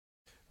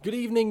Good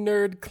evening,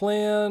 Nerd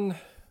Clan.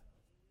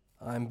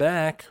 I'm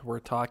back. We're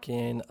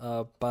talking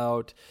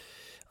about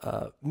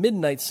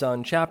Midnight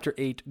Sun, Chapter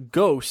 8,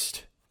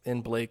 Ghost,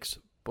 in Blake's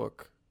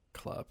book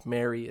club.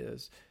 Mary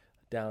is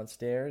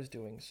downstairs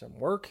doing some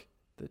work.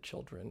 The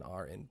children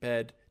are in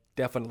bed.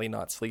 Definitely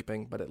not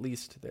sleeping, but at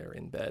least they're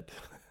in bed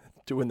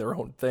doing their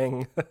own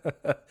thing.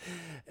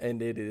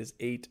 And it is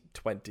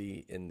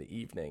 8:20 in the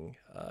evening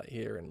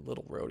here in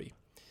Little Rhodey.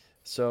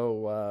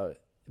 So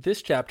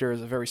this chapter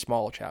is a very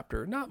small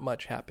chapter. Not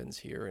much happens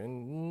here,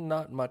 and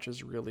not much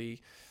is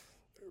really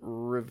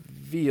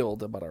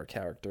revealed about our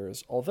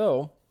characters,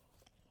 although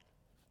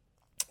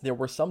there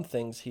were some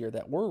things here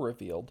that were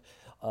revealed.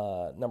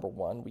 Number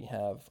one, we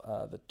have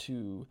the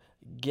two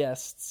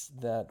guests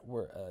that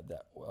were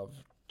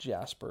of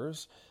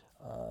Jasper's,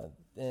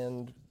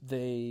 and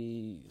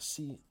they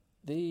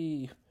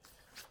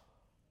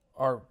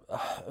are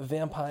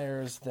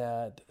vampires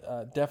that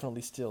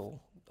definitely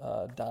still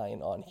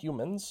dine on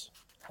humans,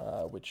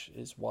 which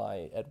is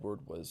why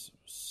Edward was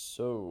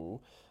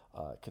so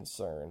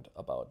concerned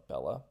about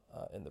Bella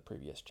in the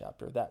previous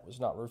chapter. That was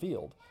not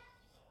revealed.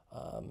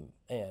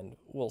 And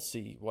we'll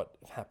see what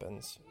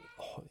happens.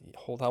 Oh,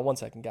 hold on one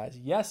second, guys.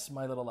 Yes,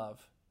 my little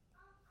love.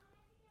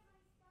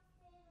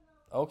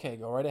 Okay,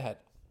 go right ahead.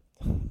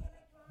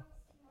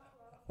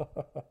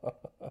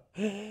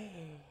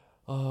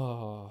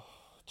 Oh,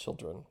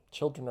 children.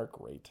 Children are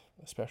great,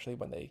 especially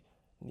when they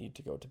need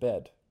to go to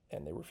bed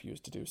and they refuse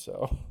to do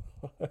so.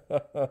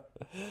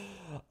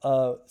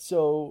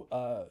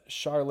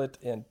 Charlotte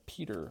and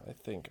Peter, I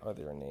think, are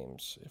their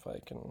names, if I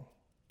can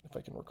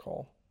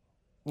recall.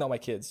 Not my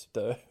kids,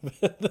 the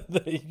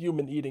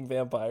human-eating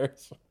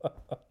vampires.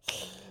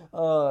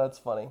 Oh, that's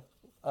funny.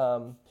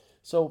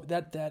 So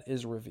that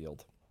is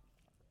revealed.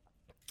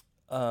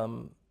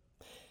 One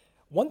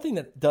thing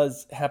that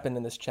does happen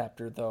in this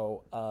chapter,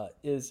 though,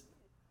 is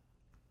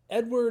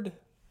Edward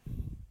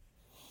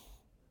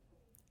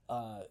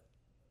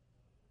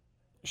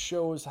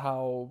shows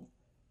how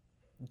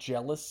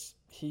jealous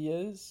he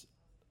is,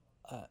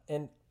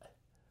 and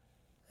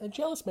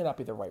jealous may not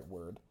be the right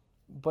word,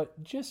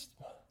 but just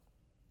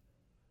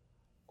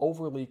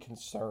overly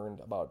concerned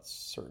about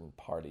certain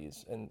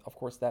parties, and of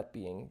course that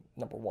being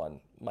number one,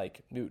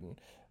 Mike Newton.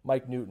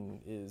 Mike Newton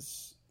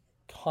is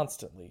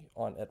constantly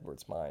on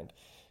Edward's mind,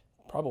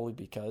 probably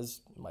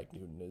because Mike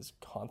Newton is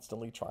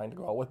constantly trying to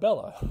go out with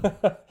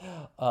Bella,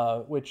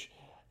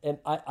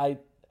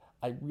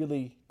 I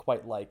really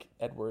quite like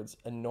Edward's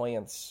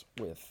annoyance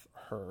with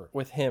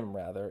him,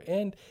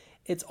 and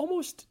it's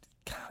almost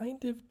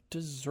kind of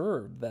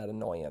deserved, that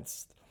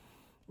annoyance.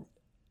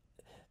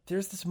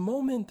 There's this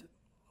moment.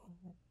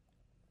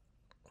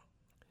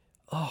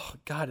 Oh,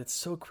 God, it's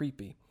so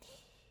creepy.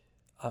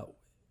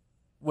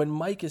 When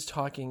Mike is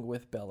talking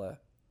with Bella,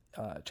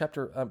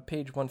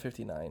 page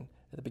 159,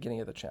 at the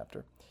beginning of the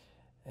chapter,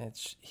 and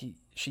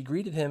she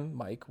greeted him,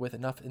 Mike, with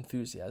enough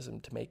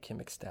enthusiasm to make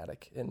him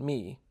ecstatic, and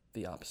me,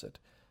 the opposite.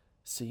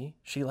 See,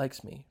 she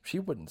likes me. She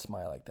wouldn't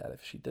smile like that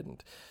if she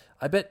didn't.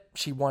 I bet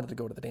she wanted to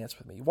go to the dance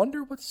with me.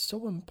 Wonder what's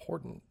so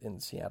important in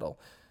Seattle.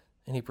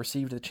 And he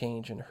perceived the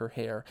change in her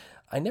hair.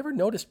 I never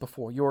noticed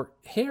before. Your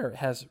hair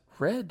has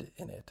red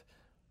in it.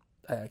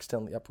 I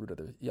accidentally uprooted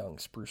a young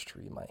spruce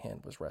tree my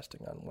hand was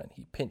resting on when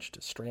he pinched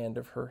a strand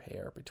of her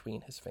hair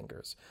between his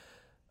fingers.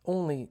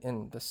 Only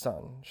in the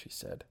sun, she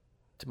said.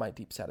 To my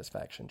deep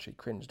satisfaction, she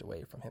cringed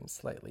away from him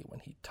slightly when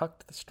he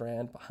tucked the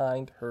strand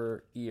behind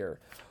her ear.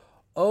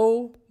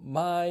 Oh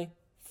my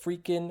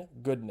freaking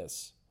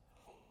goodness.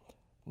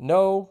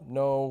 No.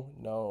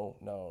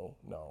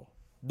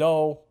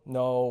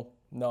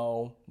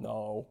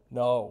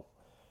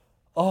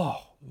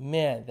 Oh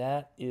man,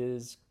 that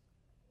is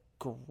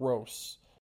gross.